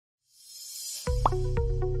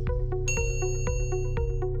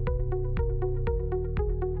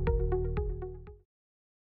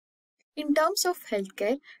In terms of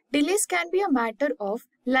healthcare, delays can be a matter of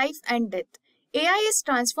life and death. AI is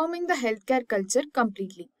transforming the healthcare culture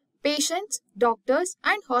completely. Patients, doctors,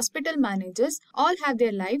 and hospital managers all have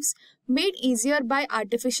their lives made easier by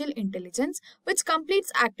artificial intelligence, which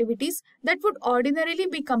completes activities that would ordinarily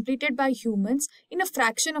be completed by humans in a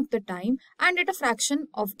fraction of the time and at a fraction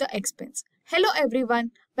of the expense. Hello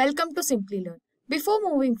everyone, welcome to Simplilearn. Before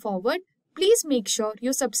moving forward, please make sure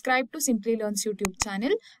you subscribe to Simplilearn's YouTube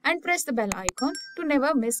channel and press the bell icon to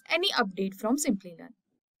never miss any update from Simplilearn.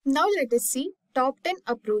 Now let us see top 10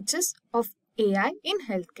 approaches of AI in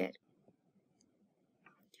healthcare.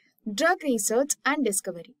 Drug research and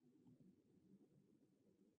discovery.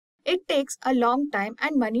 It takes a long time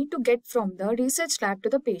and money to get from the research lab to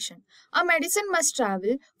the patient. A medicine must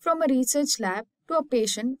travel from a research lab to a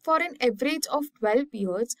patient for an average of 12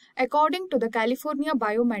 years, according to the California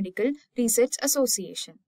Biomedical Research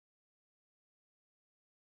Association.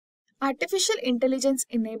 Artificial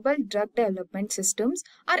intelligence-enabled drug development systems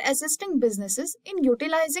are assisting businesses in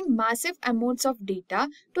utilizing massive amounts of data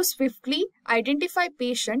to swiftly identify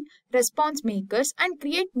patient response makers and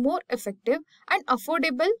create more effective and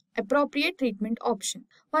affordable appropriate treatment options.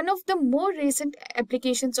 One of the more recent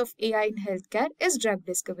applications of AI in healthcare is drug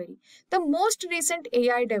discovery. The most recent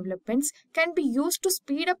AI developments can be used to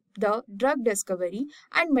speed up the drug discovery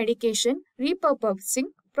and medication repurposing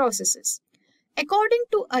processes. According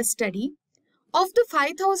to a study, of the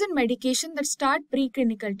 5,000 medications that start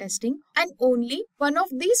preclinical testing, and only one of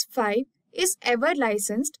these 5 is ever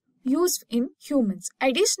licensed use in humans.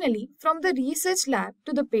 Additionally, from the research lab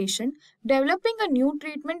to the patient, developing a new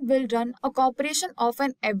treatment will run a corporation of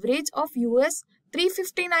an average of US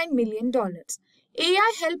 $359 million.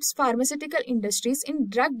 AI helps pharmaceutical industries in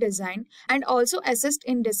drug design and also assist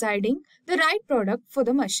in deciding the right product for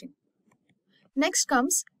the machine. Next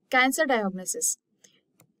comes cancer diagnosis.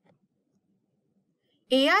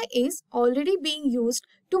 AI is already being used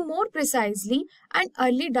to more precisely and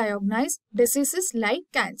early diagnose diseases like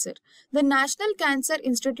cancer. The National Cancer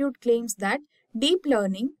Institute claims that deep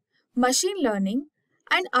learning, machine learning,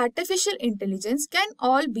 and artificial intelligence can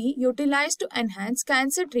all be utilized to enhance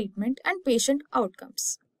cancer treatment and patient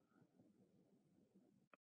outcomes.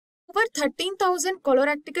 Over 13,000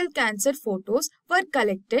 colorectal cancer photos were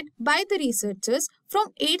collected by the researchers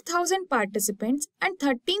from 8,000 participants and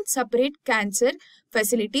 13 separate cancer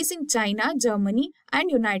facilities in China, Germany, and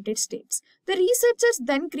United States. The researchers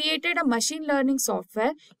then created a machine learning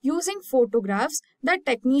software using photographs that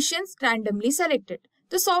technicians randomly selected.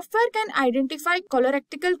 The software can identify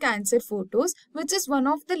colorectal cancer photos, which is one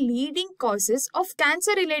of the leading causes of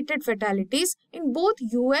cancer-related fatalities in both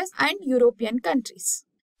US and European countries.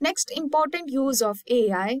 Next important use of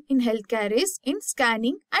AI in healthcare is in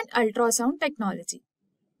scanning and ultrasound technology.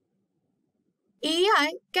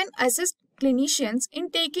 AI can assist clinicians in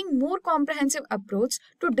taking more comprehensive approach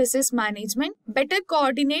to disease management, better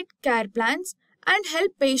coordinate care plans, and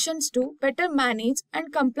help patients to better manage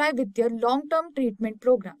and comply with their long-term treatment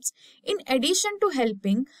programs. In addition to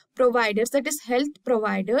helping providers, that is health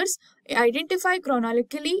providers, identify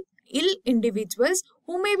chronically ill individuals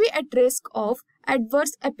who may be at risk of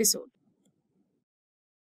adverse episode.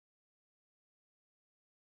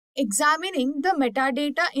 Examining the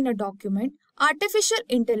metadata in a document, artificial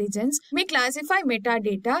intelligence may classify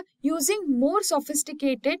metadata using more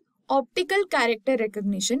sophisticated optical character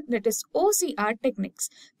recognition, that is OCR techniques.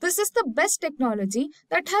 This is the best technology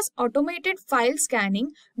that has automated file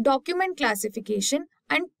scanning, document classification,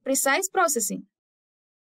 and precise processing.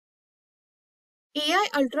 AI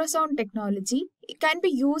ultrasound technology can be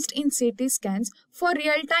used in CT scans for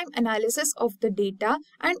real-time analysis of the data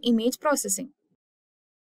and image processing.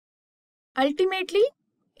 Ultimately,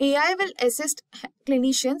 AI will assist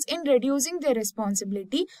clinicians in reducing their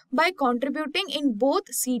responsibility by contributing in both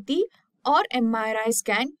CT or MRI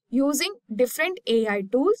scan using different AI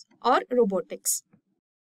tools or robotics.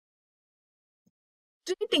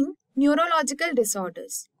 Treating neurological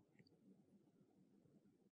disorders.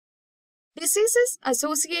 Diseases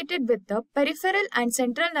associated with the peripheral and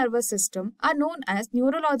central nervous system are known as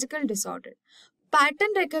neurological disorder.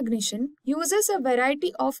 Pattern recognition uses a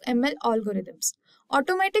variety of ML algorithms.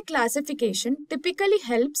 Automatic classification typically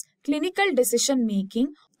helps clinical decision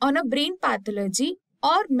making on a brain pathology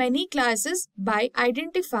or many classes by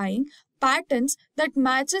identifying patterns that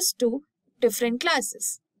matches to different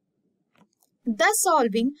classes, thus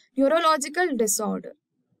solving neurological disorder.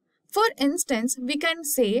 For instance, we can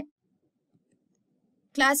say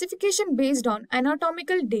classification based on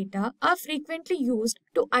anatomical data are frequently used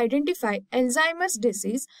to identify Alzheimer's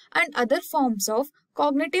disease and other forms of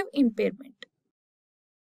cognitive impairment.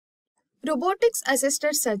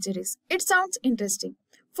 Robotics-assisted surgeries. It sounds interesting.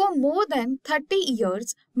 For more than 30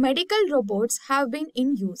 years, medical robots have been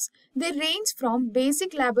in use. They range from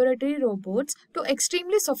basic laboratory robots to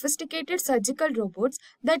extremely sophisticated surgical robots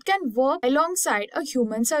that can work alongside a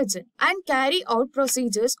human surgeon and carry out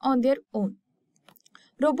procedures on their own.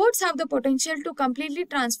 Robots have the potential to completely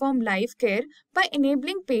transform life care by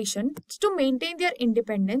enabling patients to maintain their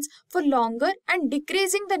independence for longer and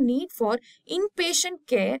decreasing the need for inpatient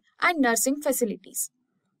care and nursing facilities.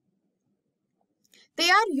 They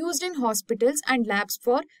are used in hospitals and labs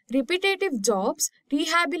for repetitive jobs,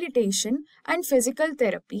 rehabilitation, and physical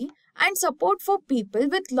therapy, and support for people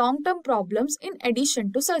with long-term problems in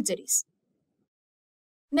addition to surgeries.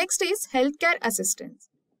 Next is healthcare assistance.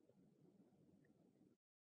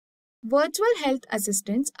 Virtual health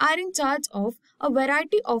assistants are in charge of a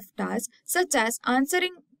variety of tasks such as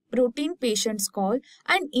answering routine patients' calls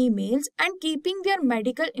and emails and keeping their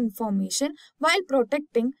medical information while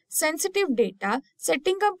protecting sensitive data,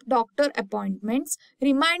 setting up doctor appointments,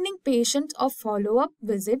 reminding patients of follow-up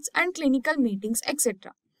visits and clinical meetings,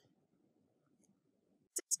 etc.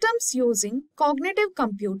 Systems using cognitive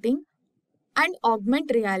computing and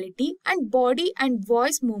augment reality and body and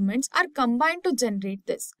voice movements are combined to generate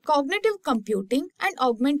this. Cognitive computing and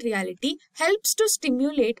augment reality helps to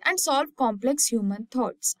stimulate and solve complex human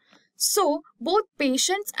thoughts. So, both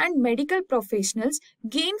patients and medical professionals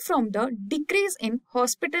gain from the decrease in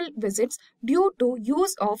hospital visits due to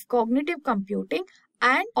use of cognitive computing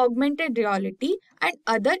and augmented reality and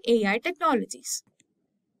other AI technologies.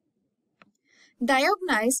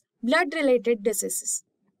 Diagnose blood-related diseases.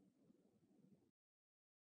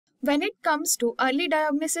 When it comes to early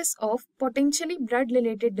diagnosis of potentially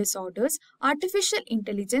blood-related disorders, artificial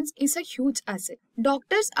intelligence is a huge asset.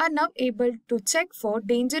 Doctors are now able to check for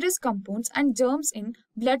dangerous compounds and germs in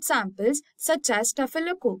blood samples such as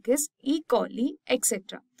Staphylococcus, E. coli,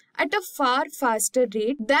 etc. at a far faster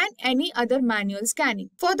rate than any other manual scanning.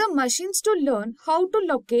 For the machines to learn how to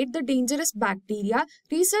locate the dangerous bacteria,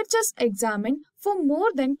 researchers examined for more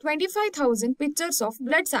than 25,000 pictures of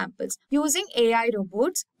blood samples using AI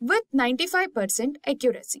robots with 95%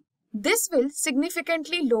 accuracy. This will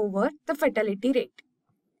significantly lower the fatality rate.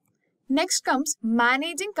 Next comes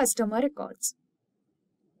managing customer records.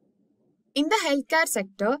 In the healthcare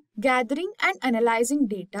sector, gathering and analyzing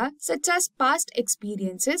data such as past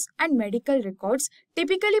experiences and medical records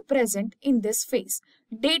typically present in this phase.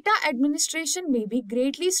 Data administration may be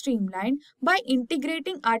greatly streamlined by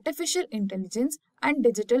integrating artificial intelligence and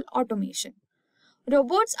digital automation.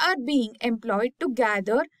 Robots are being employed to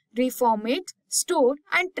gather, reformat, store,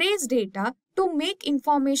 and trace data to make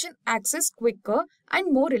information access quicker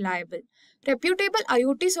and more reliable. Reputable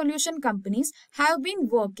IoT solution companies have been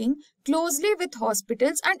working closely with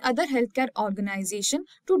hospitals and other healthcare organizations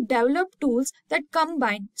to develop tools that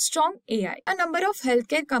combine strong AI. A number of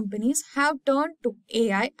healthcare companies have turned to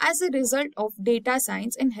AI as a result of data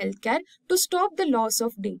science in healthcare to stop the loss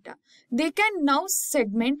of data. They can now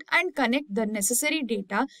segment and connect the necessary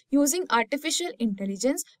data using artificial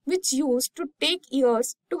intelligence, which used to take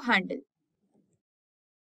years to handle.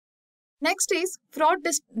 Next is fraud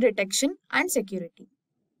detection and security.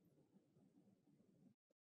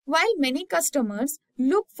 While many customers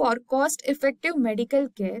look for cost-effective medical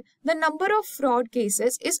care, the number of fraud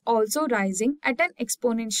cases is also rising at an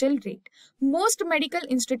exponential rate. Most medical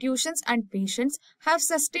institutions and patients have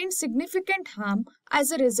sustained significant harm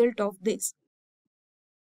as a result of this.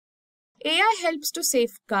 AI helps to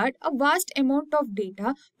safeguard a vast amount of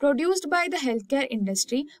data produced by the healthcare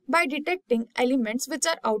industry by detecting elements which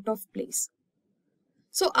are out of place.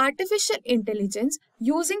 So, artificial intelligence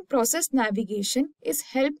using process navigation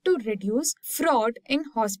is helped to reduce fraud in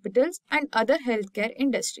hospitals and other healthcare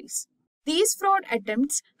industries. These fraud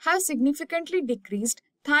attempts have significantly decreased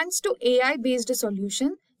thanks to AI-based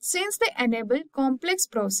solutions since they enable complex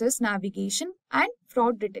process navigation and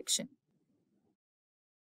fraud detection.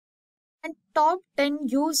 And top 10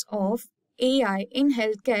 use of AI in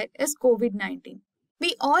healthcare is COVID-19.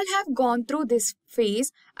 We all have gone through this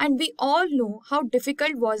phase and we all know how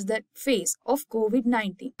difficult was that phase of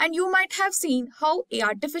COVID-19. And you might have seen how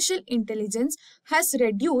artificial intelligence has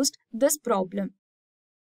reduced this problem.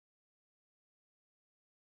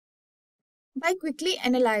 By quickly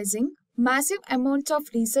analyzing massive amounts of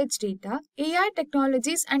research data, AI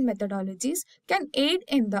technologies and methodologies can aid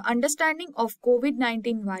in the understanding of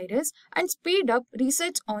COVID-19 virus and speed up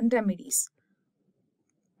research on remedies.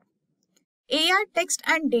 AI text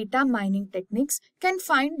and data mining techniques can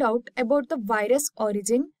find out about the virus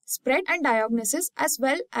origin, spread and diagnosis as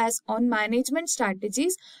well as on management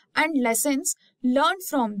strategies and lessons learned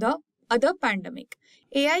from the other pandemic.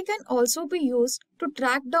 AI can also be used to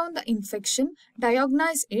track down the infection,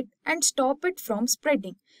 diagnose it, and stop it from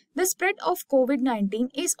spreading. The spread of COVID-19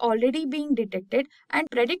 is already being detected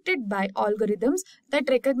and predicted by algorithms that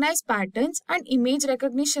recognize patterns, and image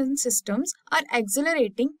recognition systems are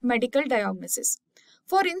accelerating medical diagnosis.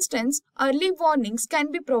 For instance, early warnings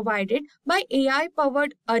can be provided by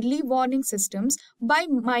AI-powered early warning systems by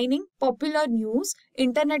mining popular news,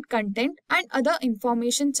 internet content, and other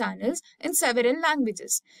information channels in several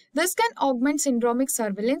languages. This can augment syndromic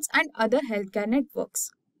surveillance and other healthcare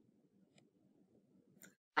networks.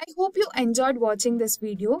 I hope you enjoyed watching this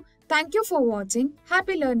video. Thank you for watching.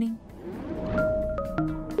 Happy learning!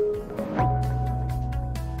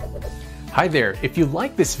 Hi there, if you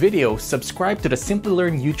like this video, subscribe to the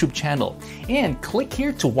Simplilearn YouTube channel and click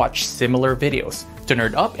here to watch similar videos. To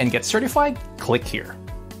nerd up and get certified, click here.